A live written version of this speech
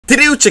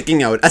Today we're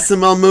checking out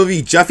SML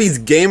movie Jeffy's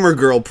Gamer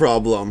Girl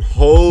Problem.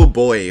 Oh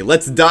boy,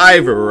 let's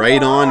dive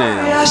right on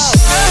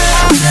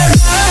in.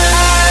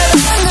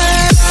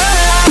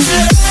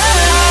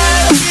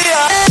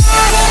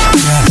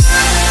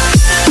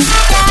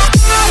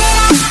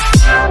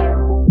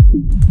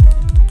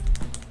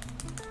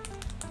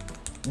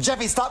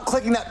 Jeffy, stop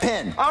clicking that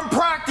pin. I'm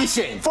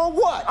practicing. For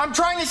what? I'm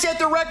trying to set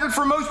the record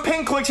for most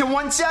pin clicks in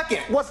 1 second.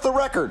 What's the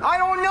record? I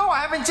don't know. I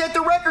haven't set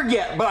the record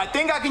yet, but I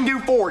think I can do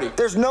 40.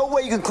 There's no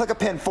way you can click a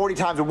pin 40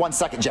 times in 1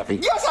 second, Jeffy.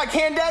 Yes, I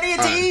can, Daddy.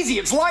 It's easy.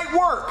 It's light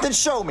work. Then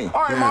show me.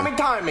 All right, Mommy,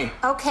 time me.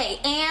 Okay,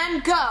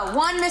 and go.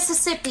 1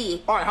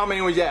 Mississippi. All right, how many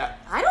was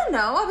that? I don't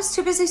know. I was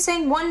too busy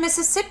saying 1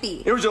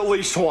 Mississippi. It was at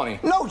least 20.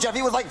 No, Jeffy,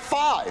 it was like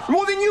 5.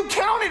 Well, then you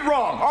counted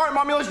wrong. All right,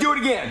 Mommy, let's do it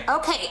again.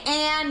 Okay,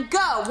 and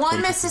go.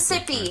 1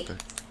 Mississippi.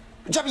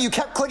 Jeffy, you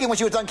kept clicking when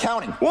she was done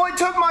counting. Well, it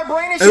took my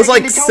brain a It was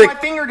second like to tell 6. my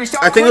finger to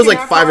stop I think it was like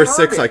clicking 5 or after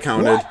 6 heard I it.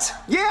 counted. What?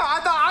 Yeah, I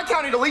thought I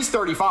counted at least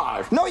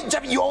 35. No,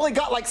 Jeffy, you only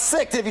got like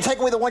 6. And if you take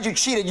away the ones you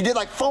cheated, you did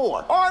like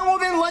 4. All right, well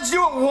then let's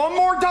do it one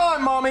more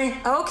time, Mommy.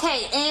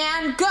 Okay,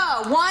 and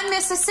go. 1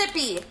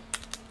 Mississippi.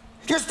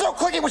 You're still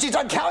clicking when she's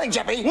done counting,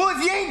 Jeffy. Well,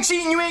 if you ain't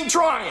cheating, you ain't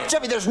trying.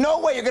 Jeffy, there's no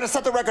way you're going to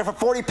set the record for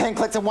 40 pin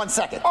clicks in 1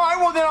 second. All right,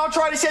 well then I'll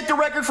try to set the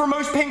record for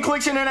most pin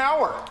clicks in an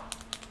hour.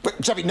 But,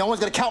 Jeffy, no one's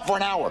going to count for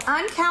an hour.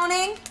 I'm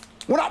counting.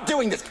 We're not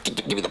doing this.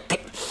 Give me the pin.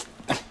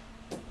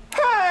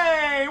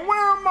 Hey,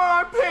 where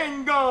my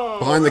pin go?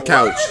 Behind the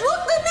couch. Look,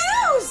 the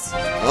news!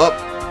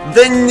 Oh,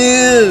 the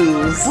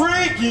news.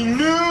 Breaking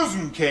news,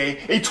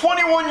 MK. A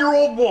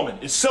 21-year-old woman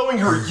is selling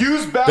her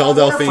used Belle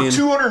bathwater for Delphine.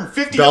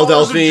 $250 Belle a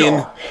Delphine.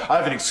 jar. I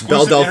have an exclusive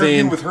Belle Delphine.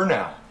 interview with her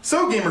now.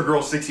 So, Gamer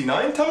Girl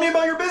 69, tell me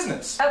about your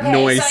business. Okay,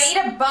 Noise. so I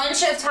eat a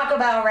bunch of Taco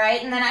Bell,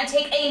 right? And then I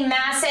take a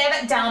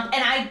massive dump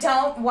and I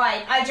don't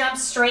wipe. I jump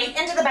straight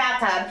into the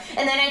bathtub.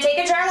 And then I take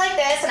a jar like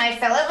this and I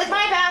fill it with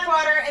my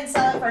bathwater and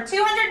sell it for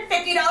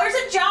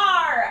 $250 a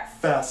jar.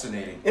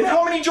 Fascinating. And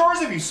how many jars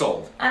have you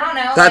sold? I don't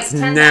know. That's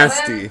like 10,000?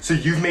 nasty. So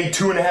you've made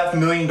 $2.5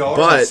 million by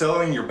But-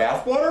 selling your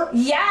bathwater?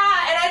 Yeah,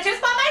 and I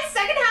just bought my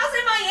second house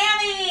in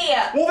Miami.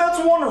 Well, that's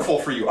wonderful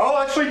for you. I'll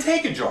actually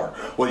take a jar.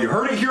 Well, you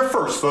heard it here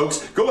first,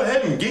 folks. Go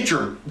ahead and get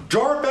your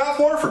jar of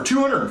bathwater for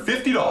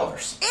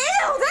 $250.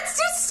 Ew, that's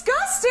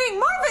disgusting.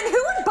 Marvin,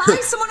 who would buy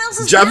someone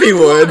else's Jeffy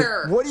would.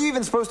 bathwater? What are you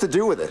even supposed to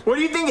do with it? What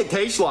do you think it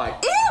tastes like?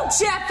 Ew,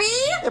 Jeffy!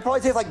 It probably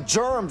tastes like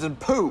germs and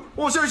poop.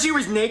 Well, so she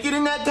was naked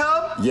in that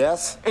tub?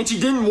 Yes? And she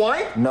didn't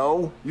wipe?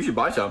 No? You should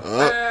buy some.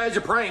 As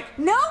a prank.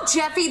 No,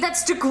 Jeffy,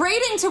 that's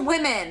degrading to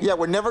women. Yeah,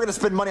 we're never going to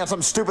spend money on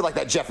something stupid like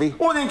that, Jeffy.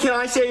 Well, then can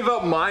I save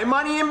up my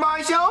money and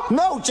buy some?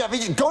 No, Jeffy,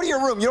 just go to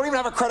your room. You don't even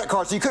have a credit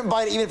card, so you couldn't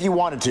buy it even if you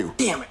wanted to.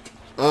 Damn it.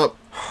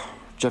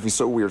 Jeffy's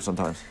so weird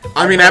sometimes.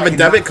 I mean, I have a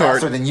debit Faster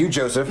card. than you,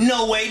 Joseph.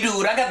 No way,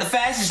 dude. I got the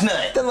fastest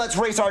nut. Then let's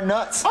race our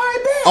nuts. All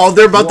right, bet. Oh,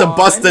 they're about to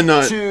bust the 1,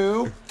 nut.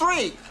 2,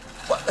 3.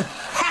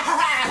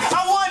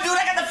 I won, dude.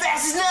 I got the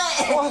fastest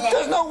nut. Well,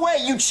 there's no way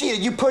you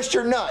cheated. You pushed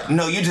your nut.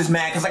 No, you're just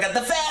mad because I got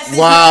the fastest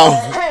Wow.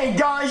 nut. Hey,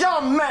 guys,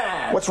 I'm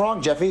mad. What's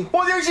wrong, Jeffy?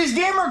 Well, there's this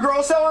gamer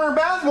girl selling her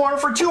bathwater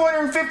for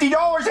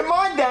 $250 and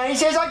my daddy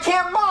says I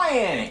can't buy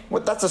any.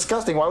 What? That's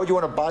disgusting. Why would you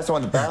want to buy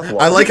someone's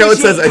bathwater? I like how it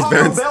She says ate Taco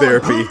advanced Bell and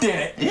therapy. pooped in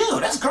it. Ew,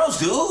 that's gross,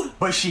 dude.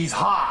 But she's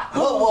hot.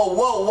 Whoa, whoa,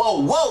 whoa,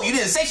 whoa, whoa. You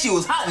didn't say she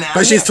was hot now.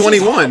 But she's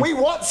 21. We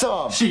want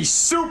some. She's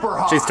super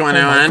hot. She's Oh my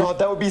 21. God,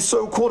 that would be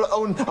so cool to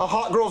own a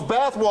hot girl's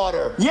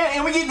bathwater. Yeah,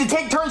 and we get to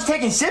take turns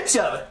taking sips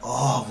of it.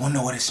 Oh, I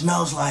wonder what it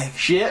smells like.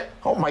 Shit.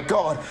 Oh my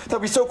God,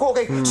 that'd be so cool.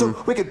 Okay,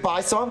 so we could buy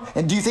some,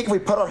 and do you think if we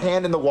put our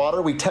hand in the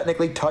water, we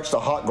technically touched a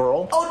hot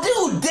girl?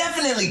 Oh, dude,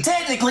 definitely,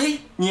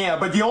 technically. Yeah,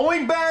 but the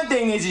only bad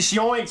thing is she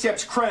only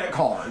accepts credit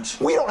cards.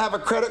 We don't have a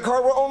credit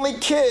card. We're only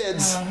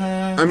kids.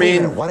 I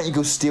mean, Why don't you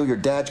go steal your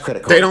dad's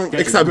credit card? they don't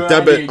That's a accept good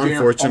debit, idea, Jim.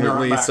 unfortunately, I'll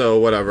be right back. so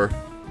whatever.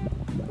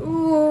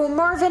 Ooh,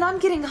 Marvin, I'm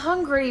getting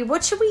hungry.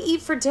 What should we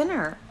eat for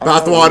dinner?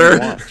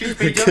 Bathwater. Cheese You're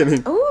pizza.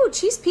 kidding. Ooh,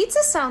 cheese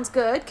pizza sounds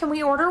good. Can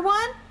we order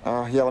one?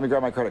 Yeah, let me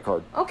grab my credit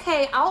card.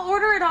 Okay, I'll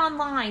order it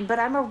online, but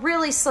I'm a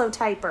really slow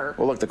typer.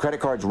 Well, look, the credit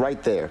card's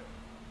right there.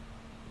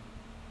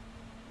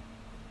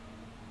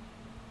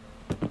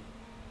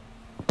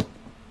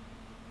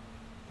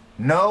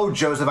 No,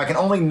 Joseph, I can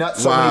only nut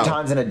so Wow. many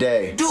times in a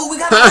day. Dude, we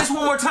got to do this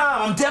one more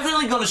time. I'm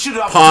definitely going to shoot it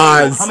off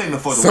Pause. the table. I'm aiming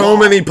for the So wall.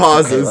 many Okay,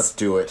 pauses. let's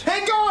do it. Hey,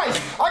 guys,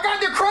 I got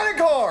the credit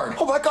card.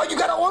 Oh my God, you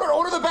gotta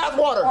order the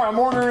bathwater. All right, I'm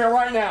ordering it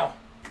right now.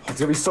 It's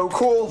gonna be so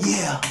cool.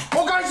 Yeah.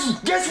 Well, guys,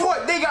 guess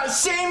what? They got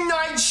same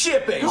night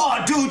shipping.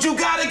 Oh, dude, you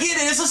got to get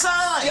it. It's a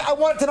sign. Yeah, I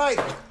want it tonight.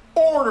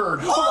 Ordered.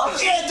 Oh,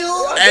 yeah,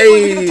 dude. Hey.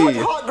 We're gonna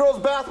touch hot girl's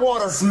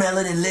bathwater. Smell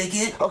it and lick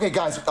it. Okay,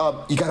 guys,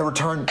 you gotta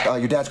return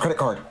your dad's credit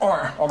card. All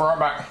right, I'll be right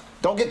back.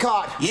 Don't get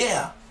caught.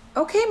 Yeah.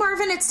 Okay,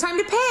 Marvin, it's time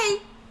to pay.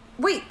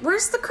 Wait,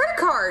 where's the credit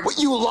card? What,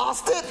 you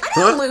lost it? I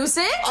didn't lose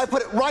it. I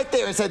put it right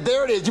there and said,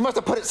 there it is. You must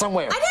have put it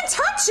somewhere. I didn't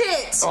touch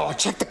it. Oh,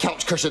 check the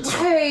couch cushions.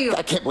 Hey.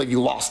 I can't believe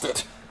you lost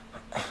it.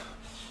 I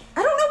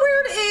don't know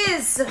where it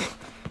is.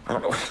 I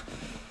don't know.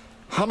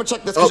 I'm gonna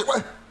check this.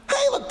 Oh.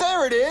 Hey, look,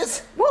 there it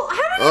is. Well,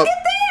 how did it get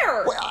there?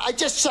 here? Wait, I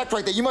just checked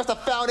right there. You must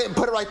have found it and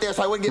put it right there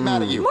so I wouldn't get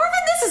mad at you. Marvin,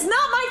 this is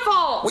not my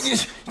fault. Well, you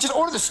just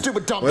order the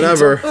stupid dumb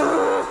Whatever. pizza.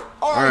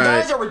 All right,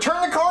 Alright. guys, I'll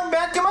return the card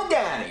back to my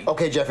daddy.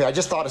 Okay, Jeffy, I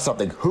just thought of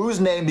something. Whose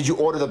name did you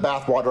order the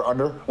bathwater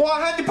under? Well, I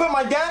had to put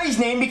my daddy's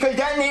name because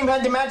that name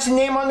had to match the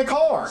name on the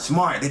card.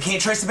 Smart. They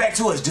can't trace it back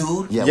to us,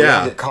 dude. Yeah, we Yeah.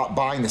 didn't get caught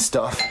buying this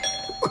stuff.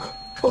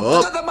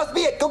 Oh. That must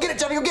be it. Go get it,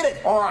 Jeffy. Go get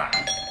it. All right.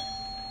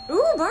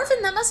 Ooh,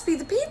 Marvin, that must be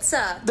the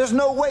pizza. There's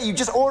no way. You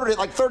just ordered it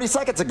like 30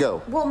 seconds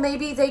ago. Well,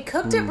 maybe they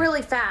cooked it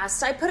really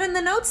fast. I put in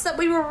the notes that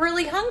we were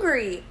really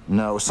hungry.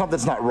 No,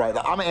 something's not right.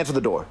 I'm gonna answer the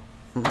door.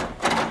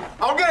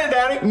 I'll get it,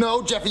 Daddy.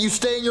 No, Jeffy, you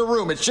stay in your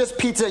room. It's just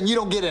pizza and you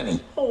don't get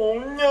any. Oh,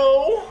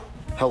 no.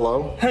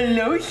 Hello?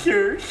 Hello,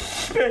 sir.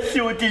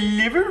 Special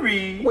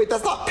delivery. Wait,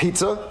 that's not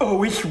pizza.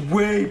 Oh, it's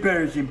way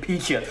better than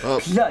pizza.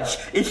 Plus,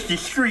 it's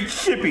discreet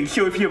shipping,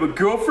 so if you have a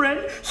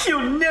girlfriend,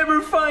 she'll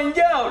never find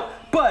out.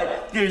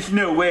 But there's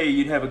no way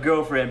you'd have a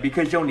girlfriend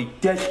because only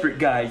desperate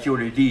guys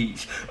order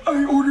these.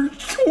 I ordered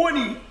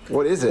 20.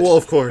 What is it? Well,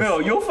 of course.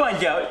 Well, you'll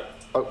find out.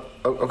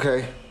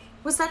 Okay.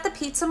 Was that the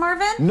pizza,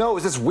 Marvin? No,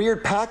 it's this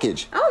weird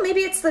package. Oh,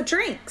 maybe it's the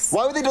drinks.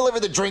 Why would they deliver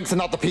the drinks and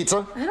not the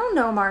pizza? I don't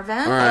know, Marvin.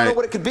 I don't know Alright.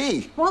 what it could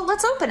be. Well,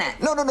 let's open it.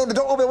 No, don't open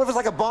it. What if it's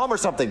like a bomb or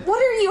something?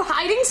 What are you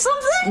hiding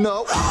something?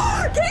 No.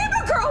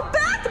 Gamer Girl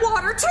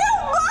bathwater too,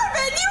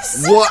 Marvin. You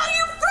sick? What? Are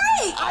you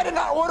freak? I did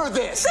not order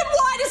this. Then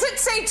why does it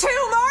say to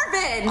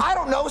Marvin? I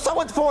don't know.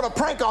 Someone's pulling a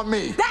prank on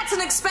me. That's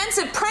an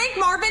expensive prank,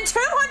 Marvin. $250.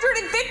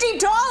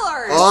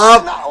 I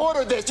did not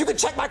order this. You can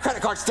check my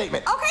credit card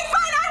statement. Okay,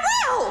 fine, I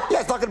will. Yeah,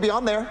 it's not gonna be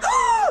on there. Look,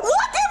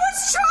 it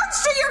was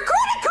charged to your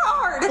credit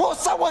card. Well,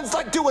 someone's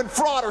like doing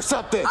fraud or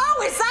something.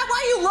 Oh, is that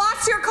why you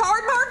lost your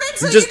card, Marvin?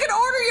 So Just- you can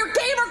order your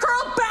Gamer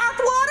Girl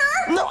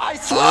bathwater? No, I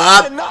swear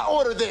I did not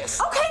order this.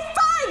 Okay,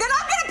 fine. Then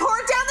I'm gonna pour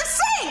it down the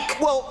sink.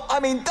 Well, I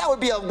mean, that would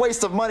be a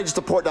waste of money just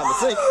to pour it down the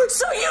sink.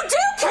 So you do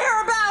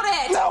care about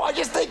it? No, I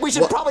just think we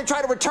should probably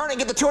try to return it and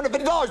get the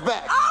 $250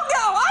 back. Oh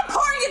no, I'm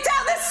pouring it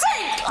down the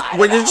sink. I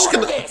Wait, did you're not just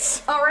order gonna-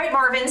 this. All right,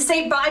 Marvin,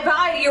 say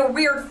bye-bye to your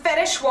weird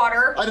fetish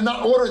water. I did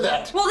not order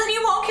that. Well, then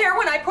you won't care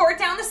when I pour it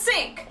down the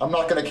sink. I'm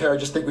not gonna care. I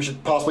just think we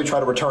should possibly try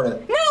to return it.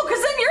 No,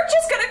 because then you're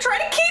just gonna try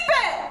to keep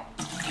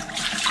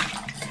it.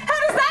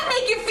 How does that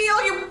make you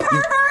feel, you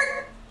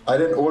pervert? I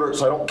didn't order it,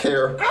 so I don't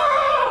care.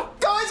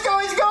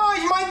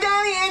 Guys, my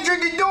daddy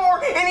answered the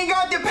door and he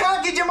got the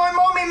package and my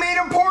mommy made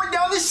him pour it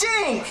down the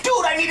sink.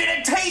 Dude, I needed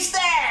to taste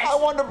that. I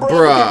wanted to bring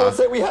Bruh. it people and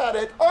say we had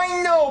it.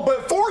 I know,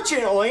 but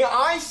fortunately,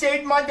 I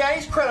saved my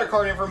daddy's credit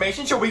card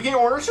information so we can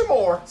order some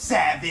more.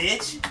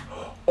 Savage.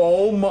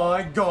 Oh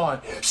my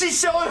God. She's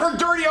selling her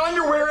dirty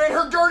underwear and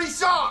her dirty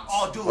socks.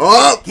 Oh, dude.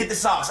 Oh. Get the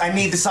socks. I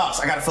need the socks.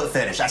 I got a foot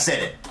fetish. I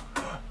said it.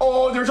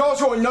 Oh, there's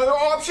also another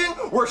option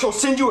where she'll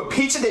send you a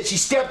pizza that she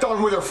stepped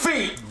on with her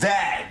feet.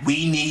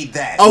 We need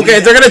that. Okay, We need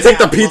they're that. gonna take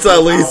the Now, pizza look, at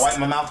I'll least. wipe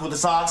my mouth with the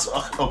socks.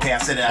 Okay, I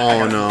said it. I Oh,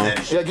 got a no. foot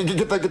fetish. Yeah,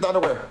 get the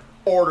underwear.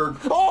 Ordered.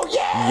 Oh,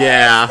 yeah!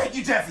 Yeah. Thank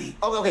you, Jeffy.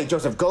 Oh, okay,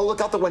 Joseph, go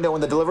look out the window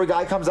when the delivery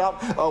guy comes out.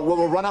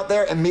 We'll run out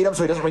there and meet him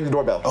so he doesn't ring the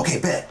doorbell. Okay,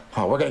 bet.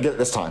 Oh, we're gonna get it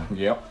this time.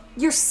 Yep.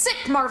 You're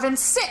sick, Marvin,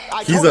 sick.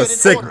 I He's told you I a didn't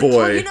sick order it.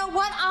 Well, boy. you know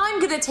what? I'm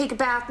gonna take a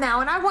bath now,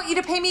 and I want you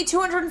to pay me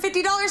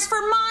 $250 for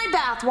my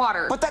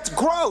bathwater. But that's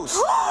gross.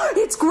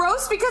 It's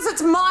gross because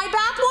it's my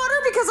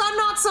bathwater because I'm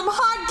not some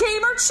hot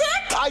gamer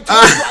chick. I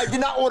told you I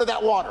did not order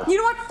that water. You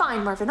know what?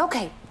 Fine, Marvin.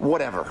 Okay.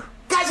 Whatever.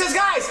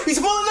 Guys, he's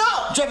pulling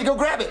up. Jeffy, go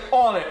grab it.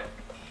 On it.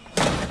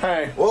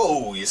 Hey.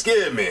 Whoa, you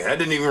scared me. I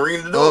didn't even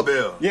ring the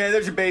doorbell. Yeah,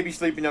 there's a baby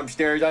sleeping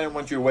upstairs. I didn't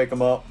want you to wake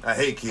him up. I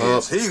hate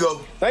kids. Here you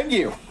go. Thank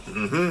you.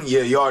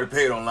 Yeah, you already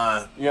paid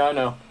online. Yeah, I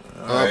know.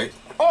 All right.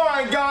 All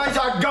right, guys,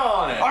 I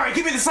got it. All right,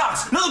 give me the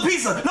socks. Another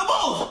pizza. No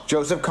both.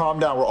 Joseph, calm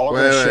down. We're all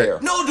Wait, gonna wait. share.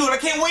 No, dude, I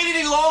can't wait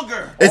any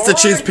longer. It's the All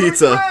cheese right,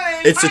 pizza.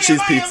 goodbye. It's the Bam, cheese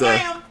bam, pizza.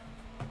 bam.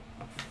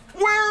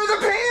 Where are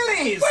the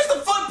panties? Where's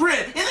the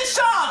footprint? In the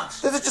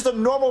socks. This is just a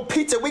normal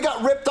pizza. We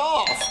got ripped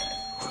off.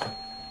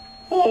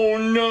 Oh,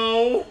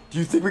 no. Do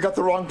you think we got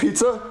the wrong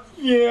pizza?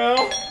 Yeah.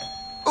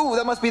 Ooh,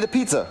 that must be the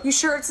pizza. You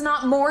sure it's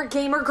not more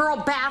gamer girl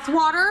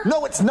bathwater?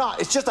 No, it's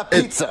not. It's just a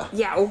pizza.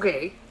 Yeah,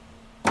 okay.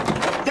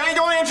 Daddy,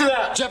 don't answer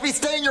that. Jeffy,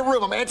 stay in your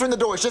room. I'm answering the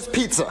door. It's just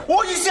pizza.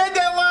 Well, you said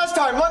that last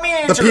time. Let me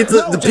answer. The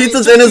Jeffy,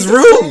 pizza's Jeffy, in his Stay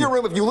in your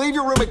room. room. If you leave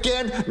your room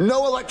again,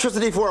 no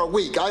electricity for a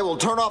week. I will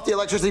turn off the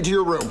electricity to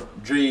your room.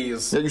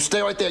 Jeez. Yeah, you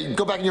stay right there. You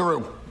go back in your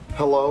room.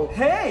 Hello?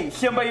 Hey,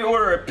 somebody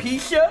order a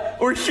pizza?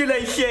 Or should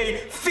I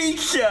say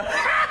pizza?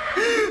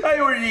 I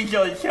order these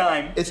all the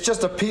time. It's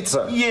just a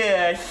pizza.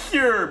 Yeah,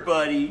 sure,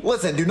 buddy.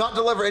 Listen, do not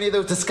deliver any of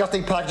those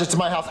disgusting packages to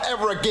my house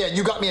ever again.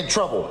 You got me in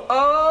trouble.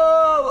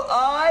 Oh,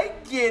 I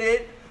get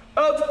it.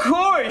 Of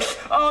course,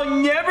 I'll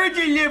never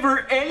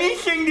deliver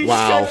anything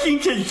Wow. disgusting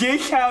to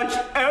this house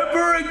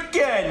ever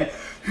again.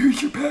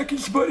 Here's your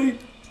package, buddy.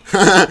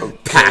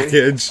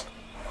 Package.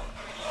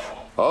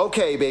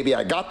 Okay, baby,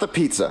 I got the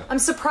pizza. I'm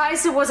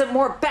surprised it wasn't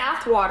more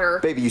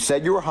bathwater. Baby, you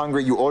said you were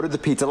hungry. You ordered the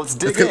pizza. Let's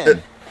dig It's gonna-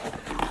 in.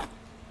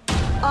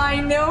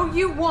 I know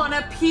you want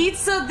a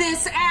pizza,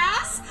 this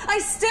ass. I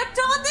stepped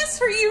on this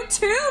for you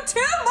too,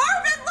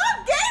 Marvin.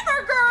 Look,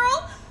 gamer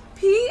girl.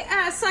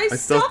 P.S. I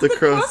stuffed stuffed the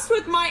crust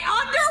with my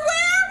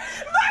underwear.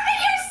 Marvin,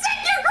 you're sick.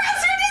 You're gross.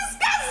 You're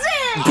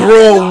disgusting.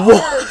 Bro,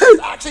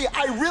 what? Actually,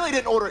 I really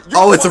didn't order it.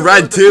 Oh, it's a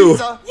red too.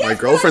 My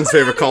girlfriend's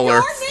favorite color.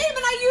 Your name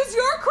and I use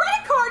your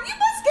credit card. You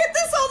must get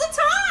this all the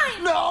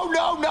time. No.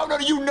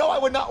 You know I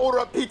would not order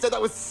a pizza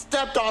that was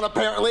stepped on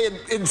apparently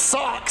in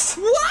socks.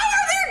 Why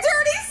are there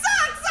dirty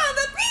socks on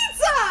the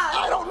pizza?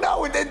 I don't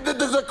know. And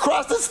the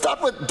crust is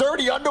stuffed with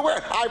dirty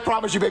underwear. I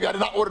promise you, baby, I did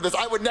not order this.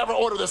 I would never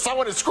order this.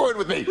 Someone is screwing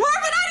with me. Marvin,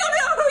 I don't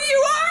know who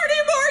you are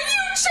anymore.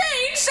 You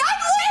changed.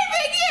 I'm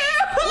leaving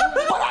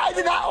you. But I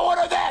did not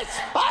order this.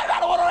 I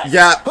did not order it.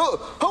 Yeah.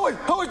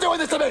 Who is doing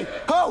this to me?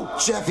 Who?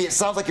 Jeffy, it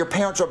sounds like your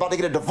parents are about to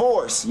get a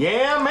divorce.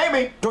 Yeah,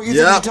 maybe. Don't you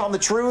think you tell them the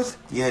truth?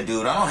 Yeah,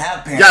 dude, I don't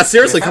have parents. Yeah,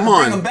 seriously, If I come could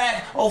on. bring them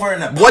back over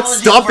an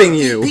What's apology stopping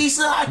over a you?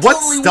 pizza, I What's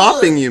totally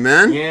stopping would. you,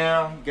 man?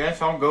 Yeah,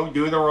 guess I'll go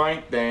do the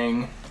right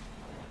thing.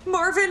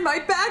 Marvin, my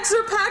bags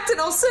are packed and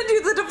I'll send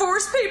you the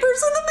divorce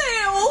papers in the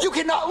mail. You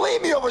cannot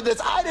leave me over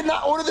this. I did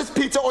not order this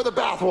pizza or the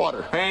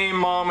bathwater. Hey,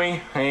 Mommy.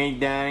 Hey,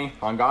 Daddy.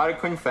 I got a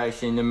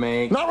confession to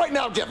make. Not right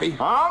now, Jeffy.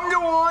 I'm the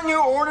one who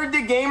ordered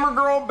the Gamer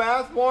Girl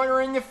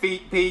bathwater and the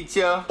feet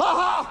pizza.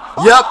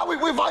 Yep.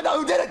 We find out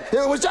who did it.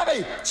 It was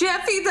Jeffy.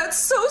 Jeffy, that's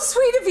so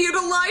sweet of you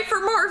to lie for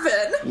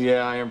Marvin.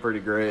 Yeah, I am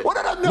pretty great.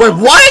 What? No,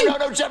 Wait, what?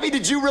 No, Jeffy,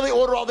 did you really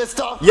order all this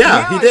stuff?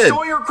 Yeah, he I did.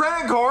 stole your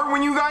credit card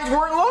when you guys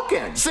weren't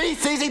looking. See,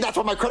 that's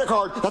why my credit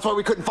card, that's why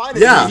we couldn't find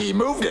it. Yeah. He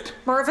moved it.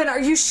 Marvin, are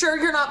you sure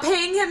you're not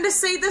paying him to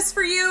say this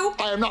for you?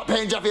 I am not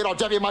paying Jeffy at all.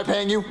 Jeffy, am I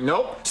paying you?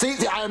 Nope. See,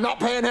 I am not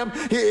paying him.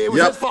 It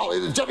was his fault.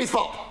 It was Jeffy's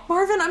fault.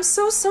 Marvin, I'm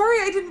so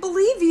sorry. I didn't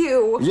believe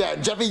you. Yeah,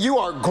 Jeffy, you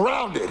are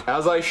grounded.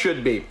 As I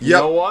should be. You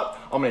know what?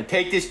 I'm going to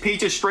take this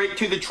pizza straight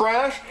to the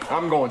trash.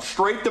 I'm going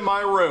straight to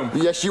my room.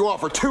 Yes, you are,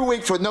 for 2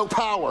 weeks with no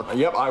power.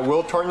 Yep, I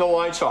will turn the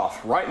lights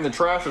off. Right in the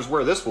trash is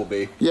where this will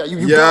be. Yeah,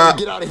 you gotta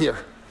get out of here.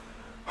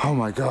 Oh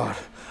my God.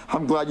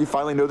 I'm glad you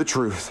finally know the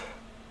truth.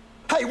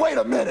 Hey, wait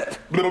a minute.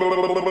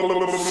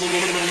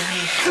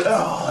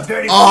 Oh,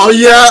 dirty. Oh,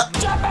 yeah.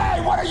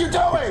 Jeffy, what are you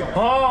doing?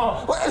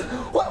 Oh.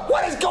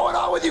 What is going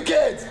on with you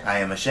kids? I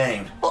am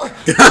ashamed.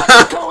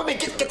 Come with me.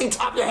 Get the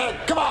top of your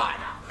head. Come on.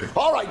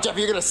 All right,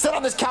 Jeffy, you're going to sit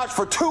on this couch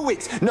for 2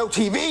 weeks. No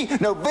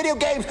TV, no video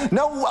games,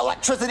 no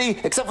electricity,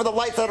 except for the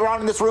lights that are on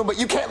in this room, but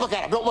you can't look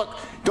at them. Don't look.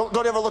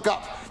 Don't ever look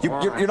up.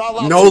 You're not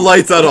allowed to. No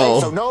lights at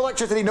all. So no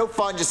electricity, no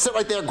fun. Just sit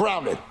right there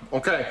grounded.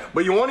 Okay,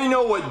 but you want to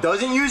know what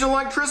doesn't use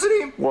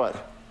electricity?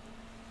 What?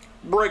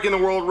 Breaking the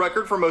world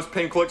record for most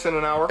pin clicks in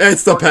an hour.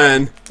 It's the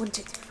pen. 1,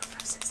 2, 3, 4,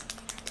 5, 6.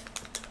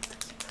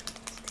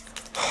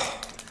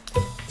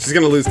 She's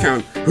gonna lose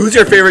count. Who's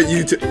your favorite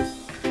YouTube?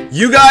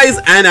 You guys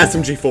and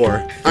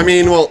SMG4. I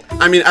mean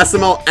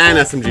SML and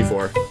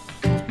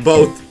SMG4.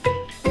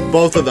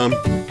 Both of them.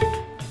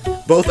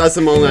 Both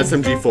SML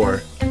and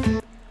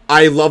SMG4.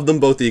 I love them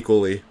both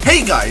equally.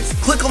 Hey guys,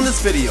 click on this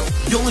video.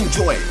 You'll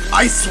enjoy it.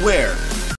 I swear.